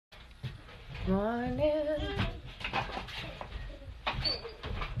morning.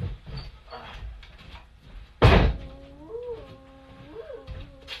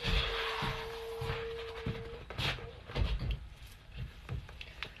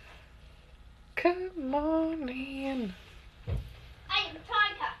 Good morning.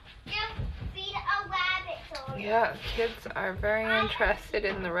 Yeah, kids are very interested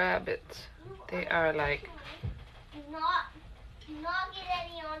in the rabbits. They are like... Not get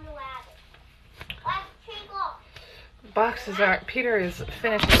any on the rabbit. Let's take off. Boxes aren't... Peter is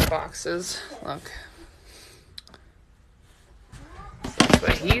finishing the boxes. Look. That's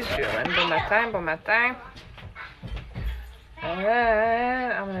what he's doing. Bon matin, bon matin.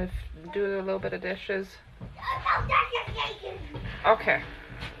 Alright, I'm going to do a little bit of dishes. Okay.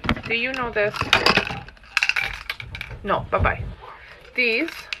 Do you know this? No, bye-bye. These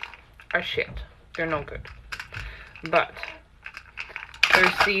are shit. They're no good. But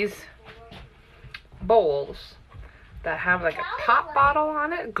there's these bowls that have like a pop bottle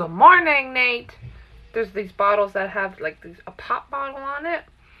on it. Good morning, Nate. There's these bottles that have like a pop bottle on it.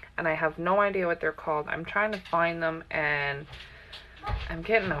 And I have no idea what they're called. I'm trying to find them and I'm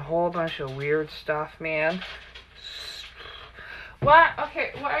getting a whole bunch of weird stuff, man. What?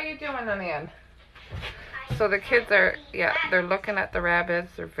 Okay, what are you doing, Lillian? So the kids are, yeah, they're looking at the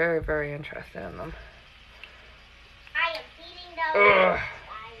rabbits. They're very, very interested in them. I am feeding the rabbits,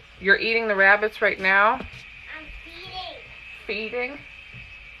 guys. You're eating the rabbits right now? I'm feeding. Feeding?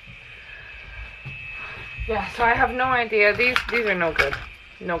 Yeah, so I have no idea. These are no good.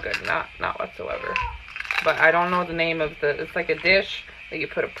 No good, not whatsoever. But I don't know the name of it's like a dish that you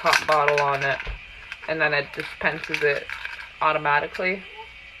put a pop bottle on it and then it dispenses it automatically.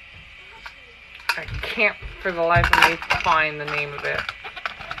 I can't for the life of me find the name of it.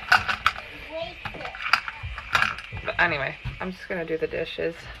 But anyway, I'm just gonna do the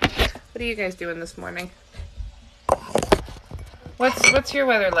dishes. What are you guys doing this morning? What's your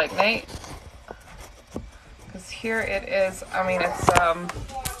weather like, Nate? Because here it is. I mean, it's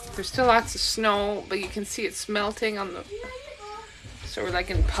there's still lots of snow, but you can see it's melting on the. So we're like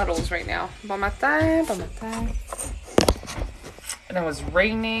in puddles right now. Bon matin, bon matin. And it was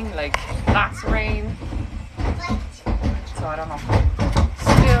raining, like lots of rain. So I don't know.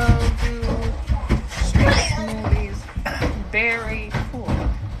 Still do straight smoothies. Very cool.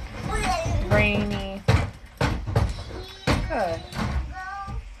 Rainy. Good.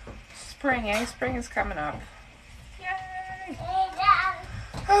 Spring, eh? Spring is coming up. Yay!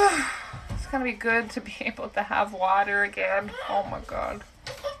 It's gonna be good to be able to have water again. Oh my god.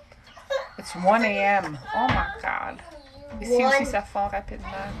 It's 1 a.m. Oh my god. Ici aussi ça fond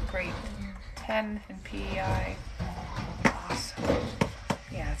rapidement. Great. 10 in PEI. Awesome.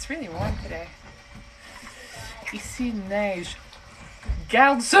 Yeah, it's really warm today. Ici neige.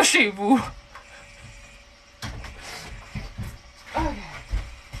 Garde ça chez vous. Okay.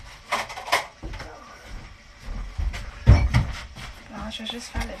 Oh, je vais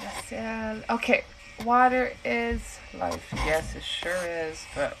juste faire la vaisselle. Okay, water is life. Yes, it sure is,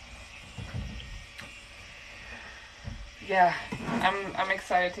 but yeah, I'm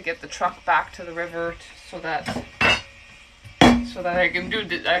excited to get the truck back to the river so that I can do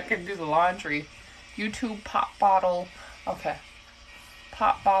the laundry. YouTube pop bottle. Okay.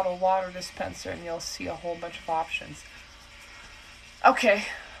 Pop bottle water dispenser, and you'll see a whole bunch of options. Okay.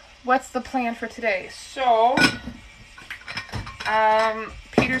 What's the plan for today? So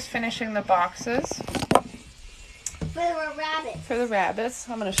Peter's finishing the boxes. For the rabbits.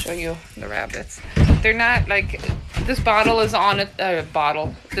 I'm going to show you the rabbits. They're not like, this bottle is on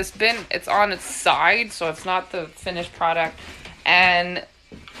this bin, it's on its side, so it's not the finished product. And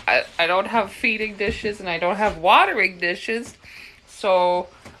I don't have feeding dishes and I don't have watering dishes. So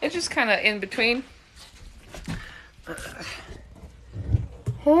it's just kind of in between.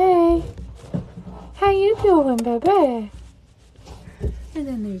 Hey. How you doing, baby? And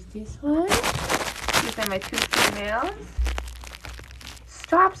then there's this one. These are my two females.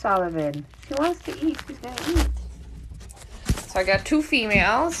 Stop, Sullivan. She wants to eat. She's going to eat. So I got two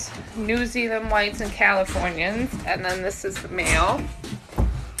females. New Zealand whites and Californians. And then this is the male.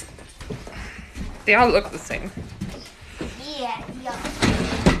 They all look the same. Yeah.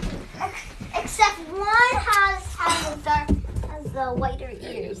 Except one has the whiter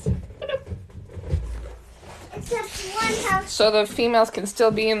ears. Except one has... So the females can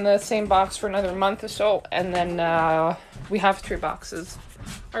still be in the same box for another month or so, and then we have 3 boxes,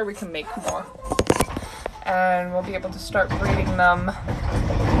 or we can make more, and we'll be able to start breeding them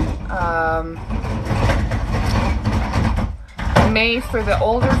May for the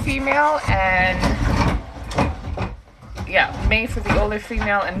older female, and Yeah, May for the older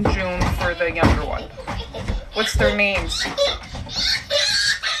female and June for the younger one. What's their names?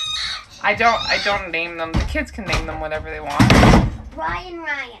 I don't name them. The kids can name them whatever they want. Ryan.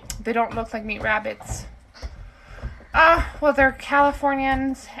 They don't look like meat rabbits. Well, they're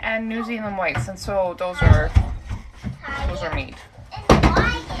Californians and New Zealand whites, and so those are meat And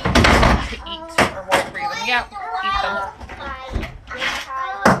Ryan. to eat or what for them. Yeah, eat them.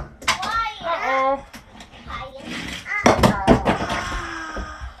 Uh-oh.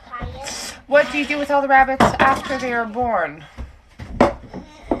 What do you do with all the rabbits after they are born?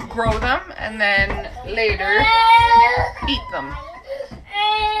 Grow them and then later eat them.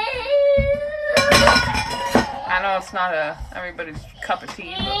 I know it's not everybody's cup of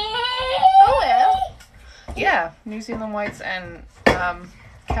tea, but Oh well. yeah, New Zealand whites and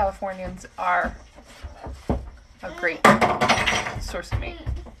Californians are a great source of meat.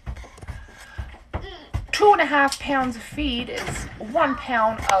 2.5 pounds of feed is 1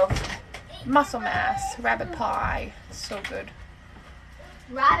 pound of muscle mass. Rabbit pie, so good.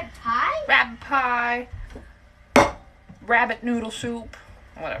 Rabbit pie? Rabbit pie, rabbit noodle soup,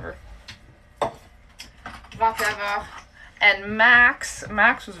 whatever. Whatever. And Max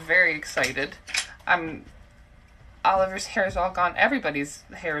was very excited. Oliver's hair is all gone. Everybody's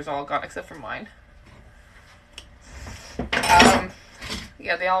hair is all gone except for mine.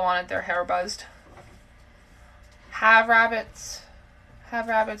 Yeah, they all wanted their hair buzzed. Have rabbits,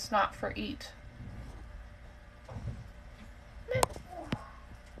 not for eat.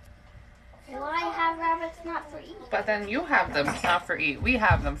 Why have rabbits not for eat? But then you have them not for eat. We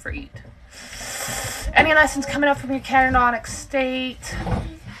have them for eat. Any lessons coming up from your Canadonic state?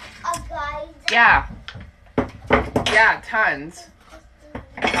 Guys. Yeah, tons.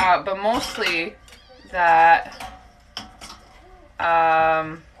 But mostly that,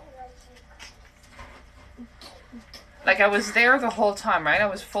 like I was there the whole time, right? I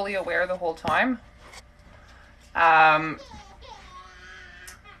was fully aware the whole time.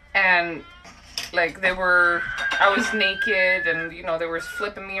 And like I was naked and, you know, they were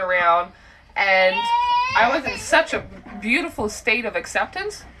flipping me around. And I was in such a beautiful state of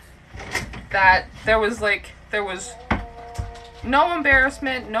acceptance that there was no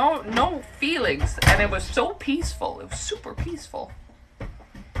embarrassment, no feelings, and it was so peaceful. It was super peaceful.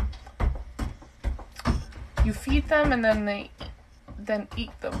 You feed them and then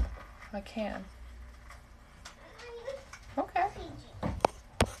eat them. I can. Okay.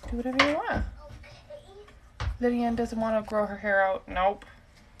 Do whatever you want. Lydian doesn't want to grow her hair out. Nope.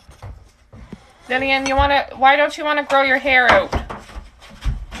 Lydian, why don't you want to grow your hair out? Because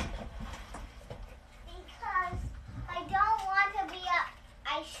I don't want to be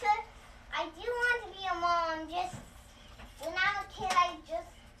I do want to be a mom, just when I'm a kid I just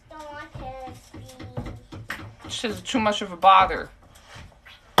don't want to be. She's too much of a bother.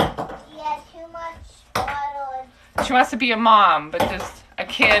 Yeah, too much bother. She wants to be a mom, but just a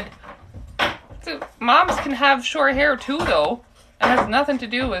kid. So moms can have short hair too, though. It has nothing to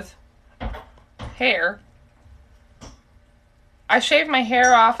do with hair. I shaved my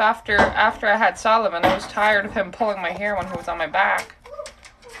hair off after I had Solomon. I was tired of him pulling my hair when he was on my back.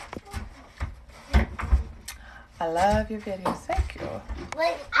 I love your videos. Thank you.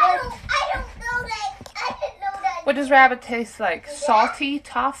 I don't know that. I didn't know that. What does rabbit taste like? Salty,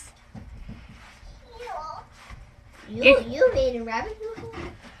 tough? You made a rabbit before?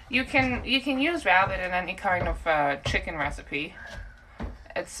 You can use rabbit in any kind of chicken recipe.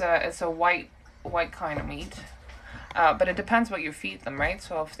 It's a white kind of meat, but it depends what you feed them, right?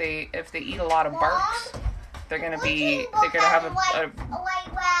 So if they eat a lot of barks, they're gonna have a white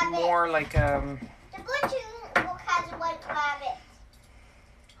rabbit. more like The butcher book has a white rabbit.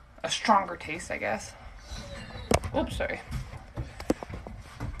 a stronger taste, I guess. Oops, sorry.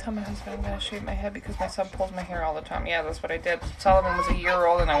 Tell my husband I'm gonna shave my head because my son pulls my hair all the time. Yeah, that's what I did. Solomon was a year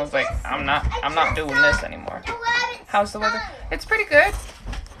old and I was like, I'm not doing this anymore. How's the weather? It's pretty good.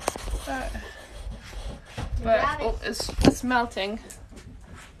 But oh, it's melting.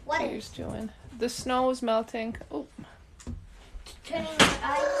 What Here's doing. The snow is melting. Oh. turning your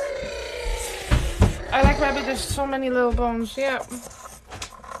eyes? I like rabbit. There's so many little bones. Yeah.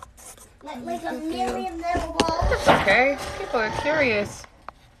 Like a million little balls. It's okay. People are curious.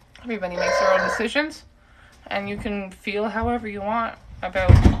 Everybody makes their own decisions, and you can feel however you want about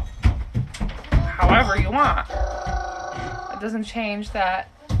however you want. It doesn't change that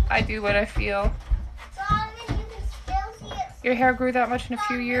I do what I feel. Solomon, you can still see it. Your hair grew that much in a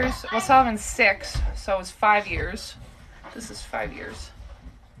few years? Well, Solomon's 6, so it's 5 years. This is 5 years.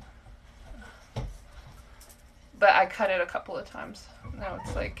 But I cut it a couple of times. Now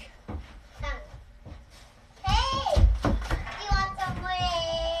it's like... Hey!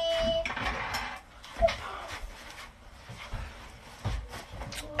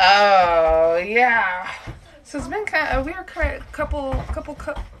 Oh yeah. So it's been kind of a weird couple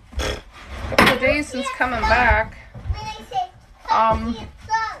of days since coming back. I'm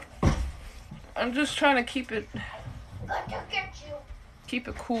just trying to keep it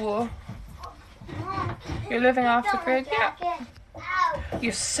cool. You're living off the grid? Yeah.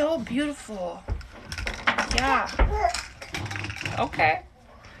 You're so beautiful. Yeah. Okay.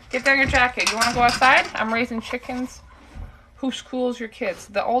 Get down your jacket. You want to go outside? I'm raising chickens. Who schools your kids?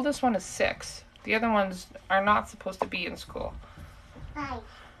 The oldest one is 6. The other ones are not supposed to be in school.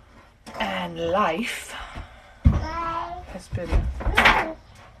 And life has been...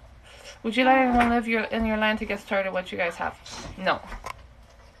 Would you let anyone live in your land to get started what you guys have? No.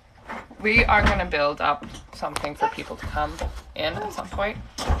 We are going to build up something for people to come in at some point.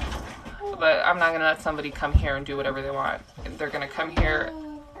 But I'm not going to let somebody come here and do whatever they want. They're going to come here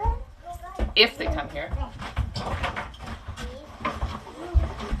if they come here.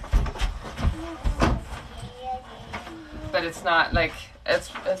 But it's not like, it's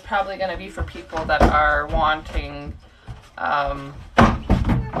probably going to be for people that are wanting a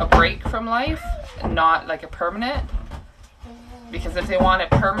break from life, not like a permanent. Because if they want it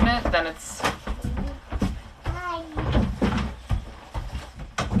permanent, then it's...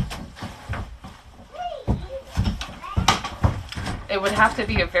 It would have to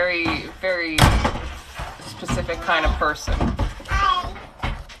be a very, very specific kind of person.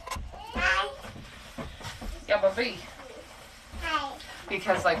 Yeah, baby.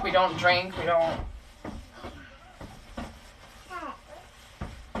 Because, like, we don't drink, we don't...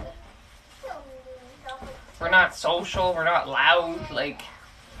 We're not social, we're not loud, like...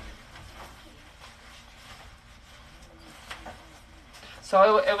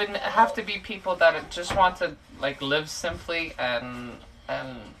 So it would have to be people that just want to, like, live simply and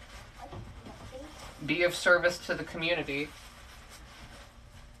be of service to the community.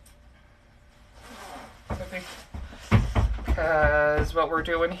 Because what we're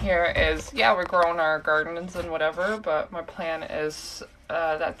doing here is, yeah, we're growing our gardens and whatever, but my plan is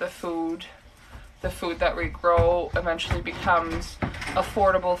that the food that we grow eventually becomes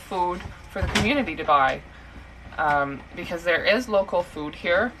affordable food for the community to buy. Because there is local food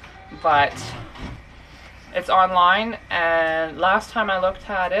here, but it's online, and last time I looked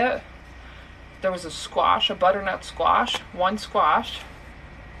at it, there was a butternut squash, one squash.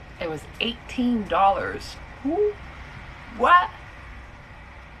 It was $18. Ooh, what?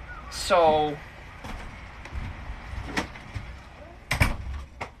 So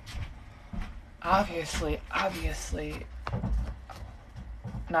obviously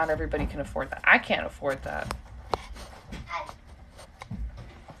not everybody can afford that. I can't afford that.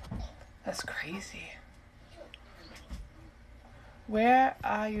 That's crazy. Where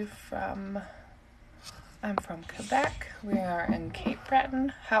are you from? I'm from Quebec. We are in Cape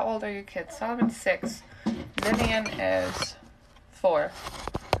Breton. How old are your kids? Solomon's 6. Lillian is 4.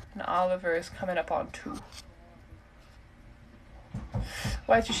 And Oliver is coming up on 2.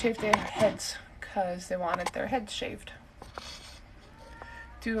 Why'd you shave their heads? Because they wanted their heads shaved.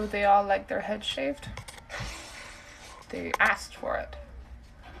 Do they all like their heads shaved? They asked for it.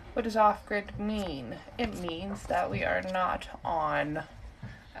 What does off-grid mean? It means that we are not on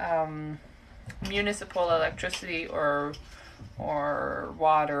municipal electricity or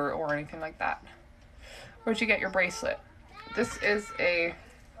water or anything like that. Where'd you get your bracelet? This is it's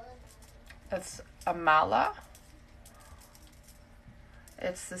a mala.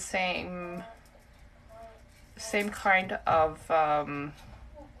 It's the same kind of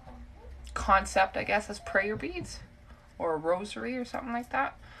concept, I guess, as prayer beads or a rosary or something like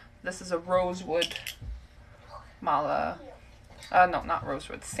that. This is a rosewood mala. No, not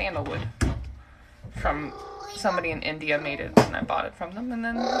rosewood, sandalwood. From somebody in India made it, and I bought it from them, and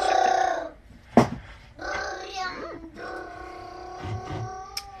then we shipped it.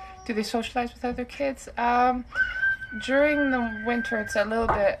 Do they socialize with other kids? During the winter, it's a little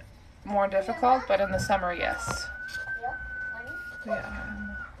bit more difficult, but in the summer, yes. Yeah.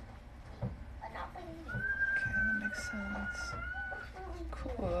 Okay, that makes sense.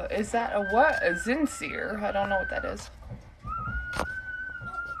 Cool. Is that a what? A Zinseer? I don't know what that is.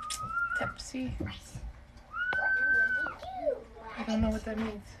 Tepsi? I don't know what that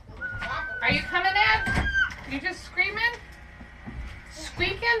means. Are you coming in? You just screaming?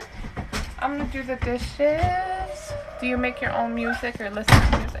 Squeaking? I'm gonna do the dishes. Do you make your own music or listen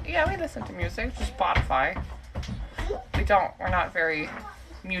to music? Yeah, we listen to music. Just Spotify. We're not very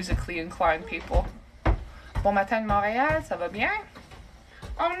musically inclined people. Bon matin de Montréal, ça va bien?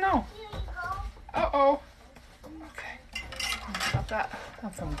 Oh no. Uh-oh. Okay. Got that. I'm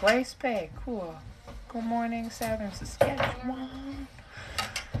from Glace Bay. Cool. Good morning, Southern Saskatchewan.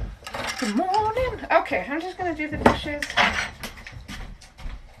 Good morning. Okay, I'm just gonna do the dishes.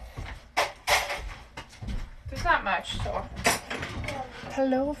 There's not much, so.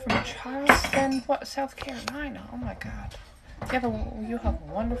 Hello from Charleston, South Carolina. Oh my God. You have a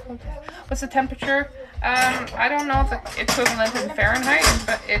wonderful day. What's the temperature? I don't know the equivalent in Fahrenheit,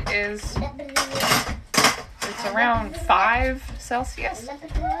 but it's around 5 Celsius.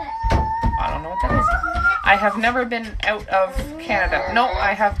 I don't know what that is. I have never been out of Canada. No,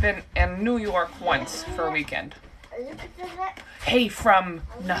 I have been in New York once for a weekend. Hey, from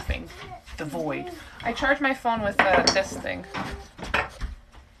nothing. The void. I charge my phone with this thing.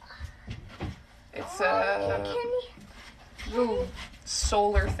 It's a little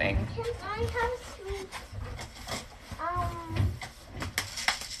solar thing. Can I have sweet?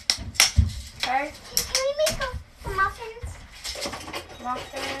 Okay. Can we make some muffins?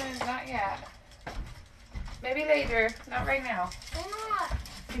 Muffins, not yet. Maybe later, not right now. Why not?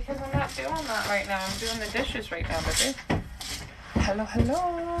 Because I'm not doing that right now. I'm doing the dishes right now, baby. Hello,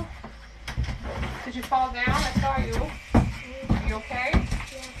 hello. Did you fall down? I saw you. Are you okay?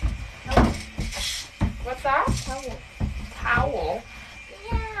 Yeah. What's that? Towel. Towel.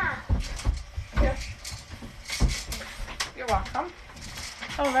 Yeah. Here. You're welcome.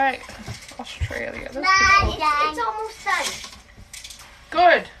 All right. Australia. That's pretty cool. It's almost done.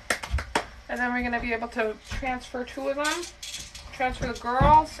 Good. And then we're going to be able to transfer 2 of them. Transfer the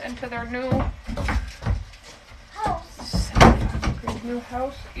girls into their new House. new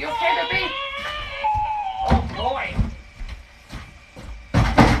house. You okay, baby? Oh boy.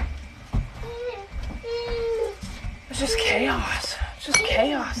 It's just chaos. It's just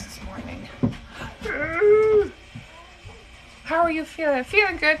chaos this morning. How are you feeling?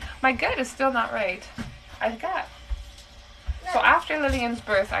 Feeling good. My gut is still not right. So after Lillian's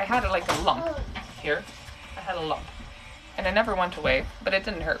birth, I had like a lump here. I had a lump. And it never went away, but it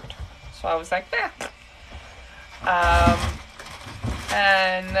didn't hurt. So I was like, eh.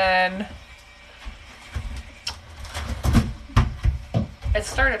 And then it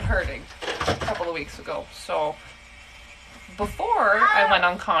started hurting a couple of weeks ago. So before I went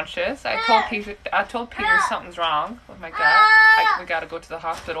unconscious, I told Peter something's wrong with my gut. We got to go to the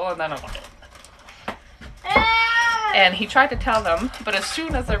hospital, and then I went. And he tried to tell them, but as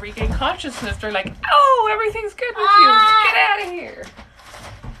soon as I regained consciousness, they're like, "Oh, everything's good with you. Get out of here."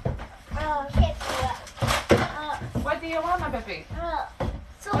 Oh, shit. What do you want, my baby?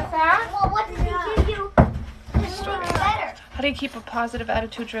 So, What's that? well, what did he give you? This will be better. How do you keep a positive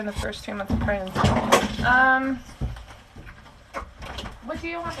attitude during the first 3 months of pregnancy? What do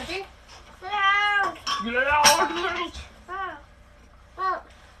you want, baby?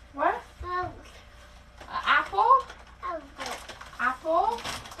 What? Apple? Apple?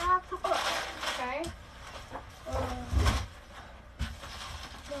 Okay.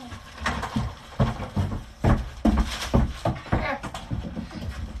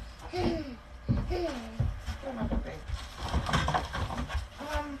 Here. Come on, baby.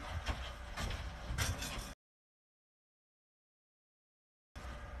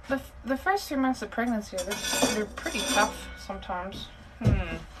 The first 3 months of pregnancy, they're pretty tough sometimes.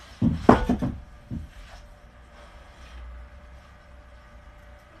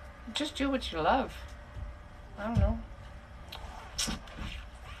 Just do what you love. I don't know.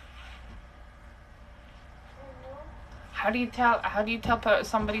 How do you tell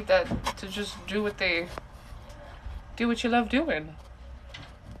somebody that to just do what you love doing?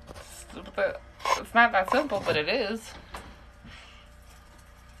 It's not that simple, but it is.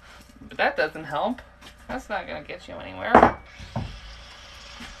 But that doesn't help. That's not gonna get you anywhere.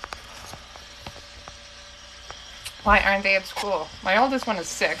 Why aren't they at school? My oldest one is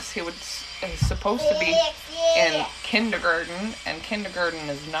 6. He's supposed to be in kindergarten, and kindergarten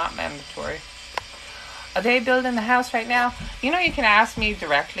is not mandatory. Are they building the house right now? You know, you can ask me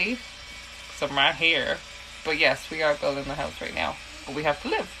directly, because I'm right here. But yes, we are building the house right now. But we have to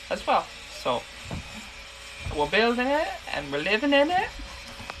live as well. So, we're building it, and we're living in it.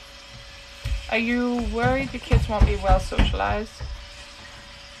 Are you worried your kids won't be well socialized?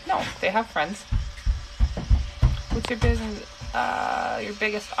 No, they have friends. What's your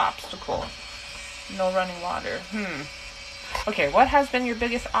biggest obstacle? No running water. Okay, what has been your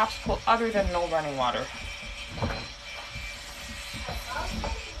biggest obstacle other than no running water?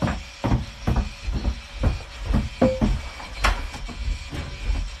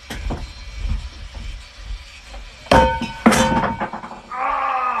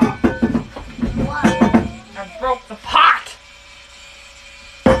 I broke the pot!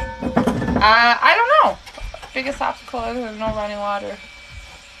 I don't know. Biggest obstacle other than no running water.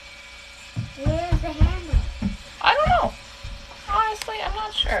 Where's the hammer? I don't know. Honestly. Actually, I'm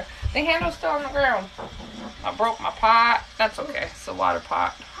not sure. The handle's still on the ground. I broke my pot. That's okay. It's a water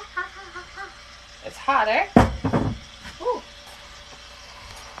pot. It's hot, eh? Ooh.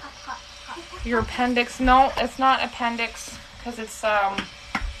 Your appendix? No, it's not appendix because it's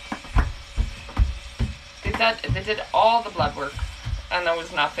they did all the blood work and there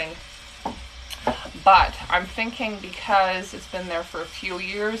was nothing. But I'm thinking because it's been there for a few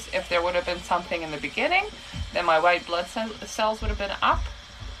years, if there would have been something in the beginning, then my white blood cells would have been up,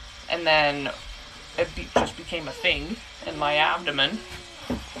 and then it just became a thing in my abdomen,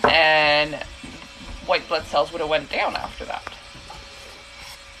 and white blood cells would have went down after that.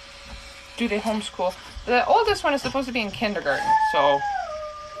 Do they homeschool? The oldest one is supposed to be in kindergarten, so...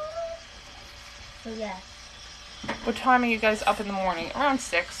 Yeah. What time are you guys up in the morning? Around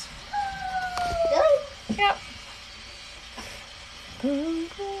 6. Really? Yep.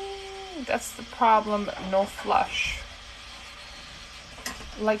 That's the problem. No flush.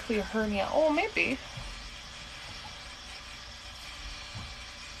 Likely a hernia. Oh, maybe.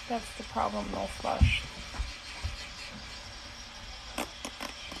 That's the problem. No flush.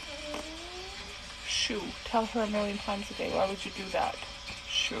 Shoo. Tell her a million times a day. Why would you do that?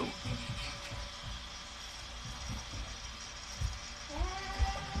 Shoo.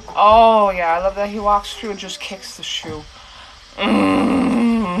 Oh, yeah, I love that he walks through and just kicks the shoe.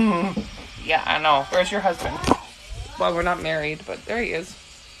 Yeah, I know. Where's your husband? Well, we're not married, but there he is.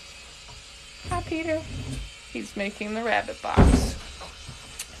 Hi, Peter. He's making the rabbit box.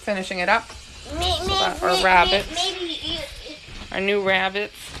 Finishing it up. Our rabbits. Our new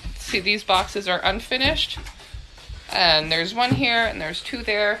rabbits. See, these boxes are unfinished. And there's one here, and there's 2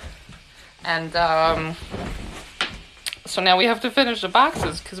 there. And, so now we have to finish the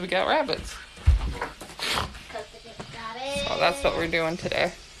boxes because we got rabbits. So that's what we're doing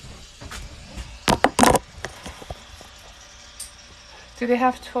today. Do they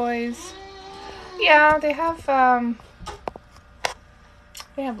have toys? Yeah, they have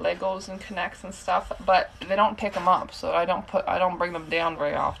Legos and Connects and stuff, but they don't pick them up, so I don't bring them down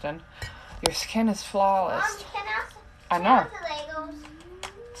very often. Your skin is flawless. I know.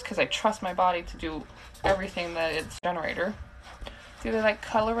 It's because I trust my body to do everything that it's generator. Do they like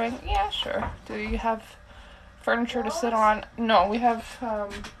coloring? Yeah, sure. Do you have furniture to sit on? No, we have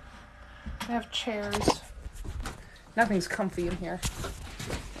chairs. Nothing's comfy in here.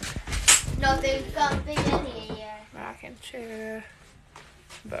 Nothing's comfy in here. Rocking chair.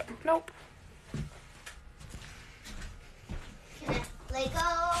 But nope.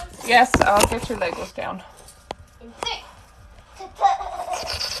 Legos. Yes, I'll get your Legos down.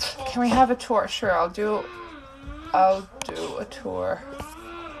 Can we have a tour? Sure, I'll do a tour.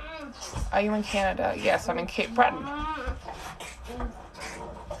 Are you in Canada? Yes, I'm in Cape Breton.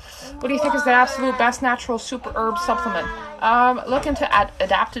 What do you think is the absolute best natural super herb supplement? Look into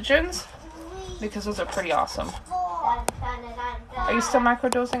adaptogens because those are pretty awesome. Are you still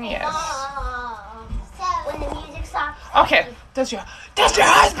microdosing? Yes. When the music stops. Okay. Does your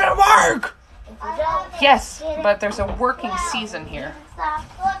husband work? Yes, but there's a working season here.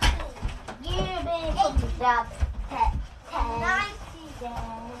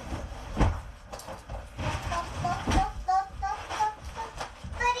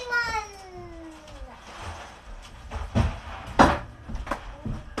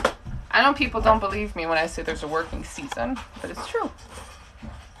 I know people don't believe me when I say there's a working season, but it's true.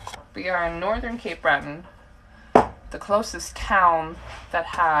 We are in northern Cape Breton. The closest town that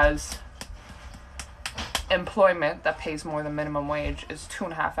has employment that pays more than minimum wage is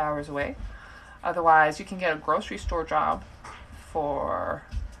 2.5 hours away. Otherwise, you can get a grocery store job for,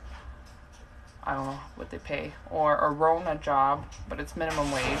 I don't know what they pay, or a Rona job, but it's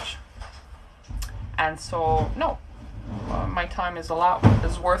minimum wage. And so, no, my time is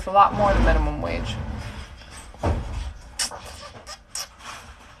worth a lot more than minimum wage.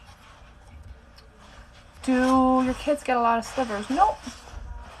 Do your kids get a lot of slivers? Nope.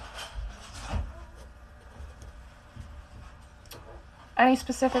 Any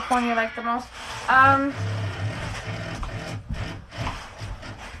specific one you like the most?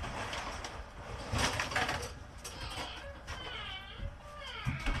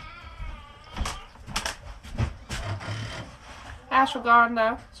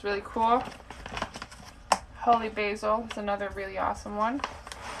 Ashwagandha is really cool. Holy basil is another really awesome one.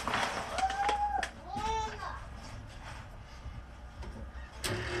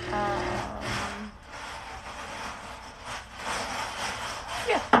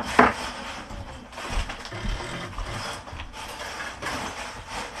 Yeah.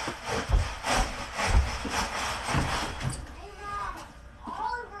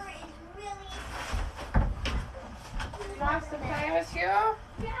 wants to play with you?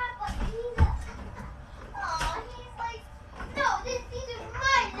 Yeah, but he's like, no, these are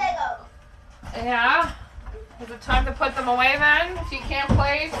my Legos. Yeah. Is it time to put them away then? If you can't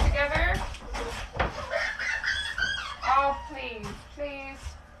play together? Oh, please, please.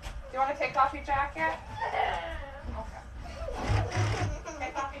 Do you want to take off your jacket? Okay.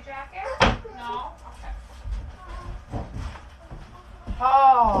 Take off your jacket? No? Okay.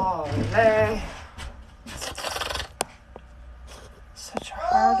 Oh, they. Such a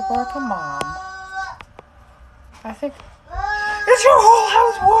hard working mom. I think. It's your whole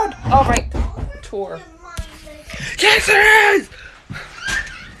house wood! Oh, right. Tour. Yes, it is!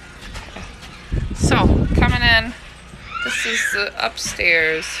 So, coming in. This is the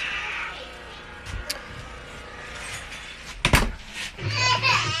upstairs.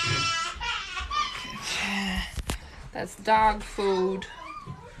 That's dog food.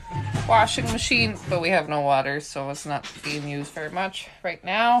 Washing machine, but we have no water, so it's not being used very much right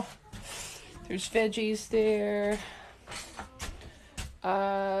now. There's veggies there.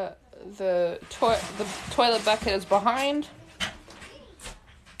 The toilet bucket is behind.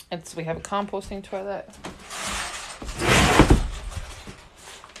 We have a composting toilet.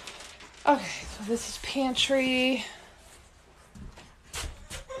 Okay, so this is pantry.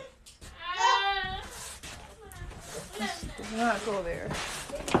 This does not go there.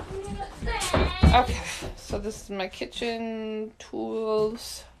 Okay, so this is my kitchen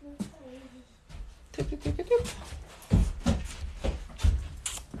tools.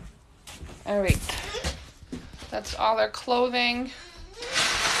 All right, that's all their clothing.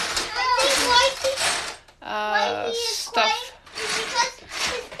 Stuff. Because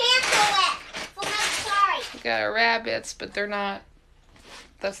his pants are wet from outside. We got our rabbits, but they're not.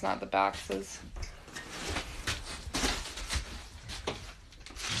 That's not the boxes.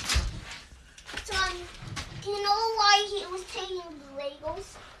 Son, do you know why he was taking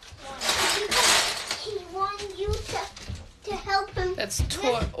Legos? Because he wanted you to help him. That's with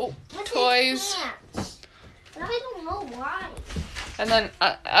toys. his pants. But I don't know why. And then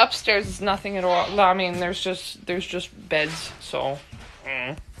upstairs is nothing at all. I mean, there's just beds, so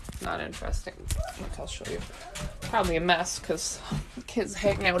not interesting. Look, I'll show you. Probably a mess because the kids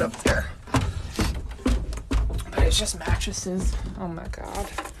hang out up there. But it's just mattresses. Oh my god.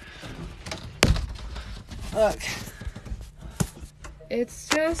 Look. It's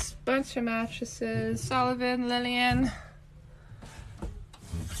just a bunch of mattresses. Sullivan, Lillian.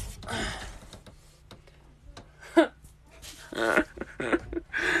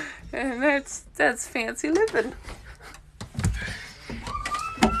 And that's fancy living.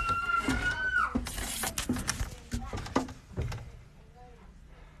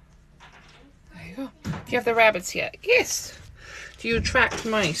 There you go. Do you have the rabbits yet? Yes. Do you attract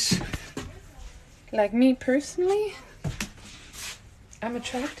mice? Like me personally? I'm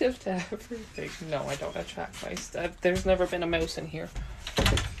attractive to everything. No, I don't attract mice. There's never been a mouse in here.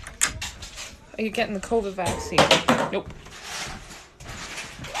 Are you getting the COVID vaccine? Nope.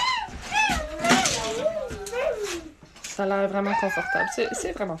 Ça a l'air vraiment confortable.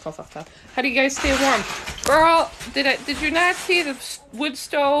 C'est vraiment confortable. How do you guys stay warm? Girl, did you not see the wood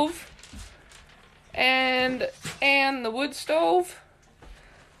stove? And the wood stove?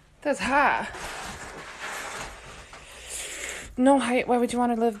 That's hot. No height. Why would you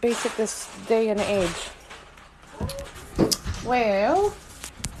want to live basic this day and age? Well,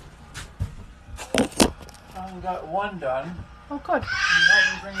 I got one done. oh good. You help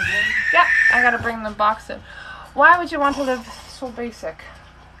me bring it in? Yeah, I gotta bring the box in. Why would you want to live so basic?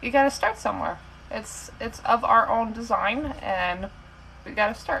 You gotta start somewhere. It's of our own design, and we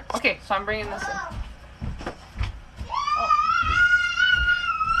gotta start. Okay, so I'm bringing this in. Oh.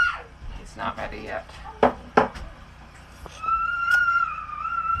 He's not ready yet.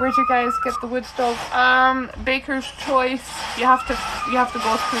 Where'd you guys get the wood stove? Baker's Choice. You have to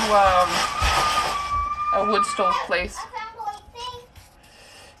go through a wood stove place.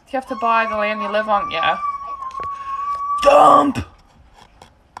 You have to buy the land you live on. Yeah. Dump!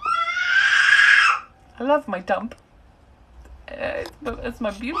 I love my dump. It's my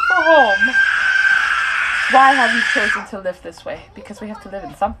beautiful home. Why have you chosen to live this way? Because we have to live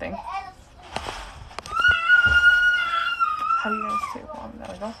in something. How do you guys stay warm? There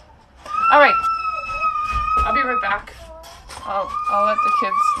we go. Alright. I'll be right back. I'll let the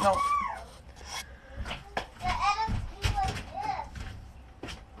kids know.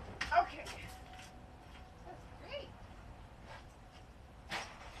 Okay.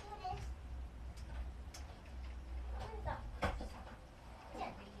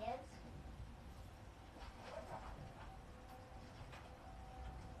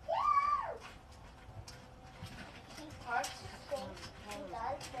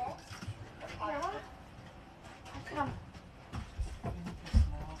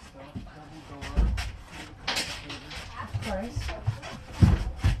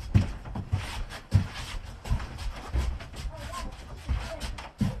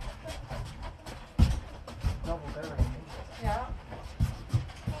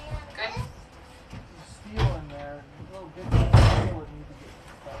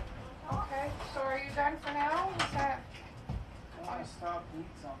 Eat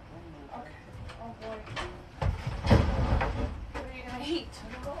something. Okay. Oh boy. What are you gonna eat?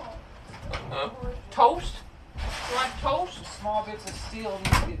 Toast? You want toast? Small bits of steel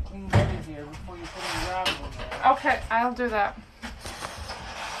need to get cleaned out of here before you put any gravel in there. Okay, I'll do that.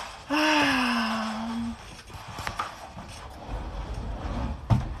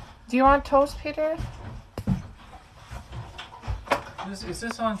 Do you want toast, Peter? Is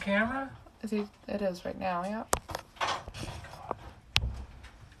this on camera? It is right now, yeah.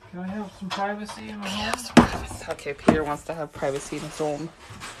 Can I have some privacy in my home? Okay, Peter wants to have privacy in his home.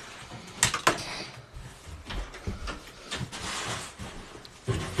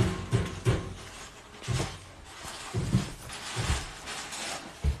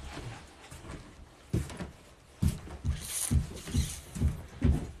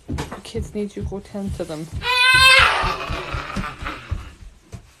 Kids need you to go tend to them.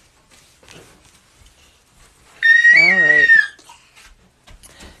 Alright.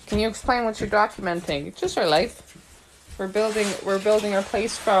 Can you explain what you're documenting? Just our life. We're building our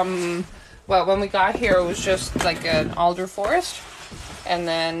place from, well, when we got here it was just like an alder forest. And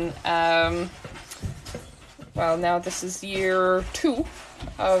then well, now this is year 2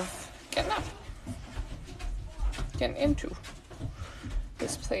 of getting into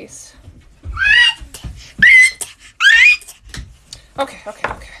this place. Okay.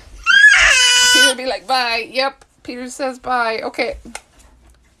 Peter would be like, bye. Yep. Peter says bye. Okay.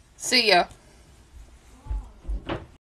 See ya.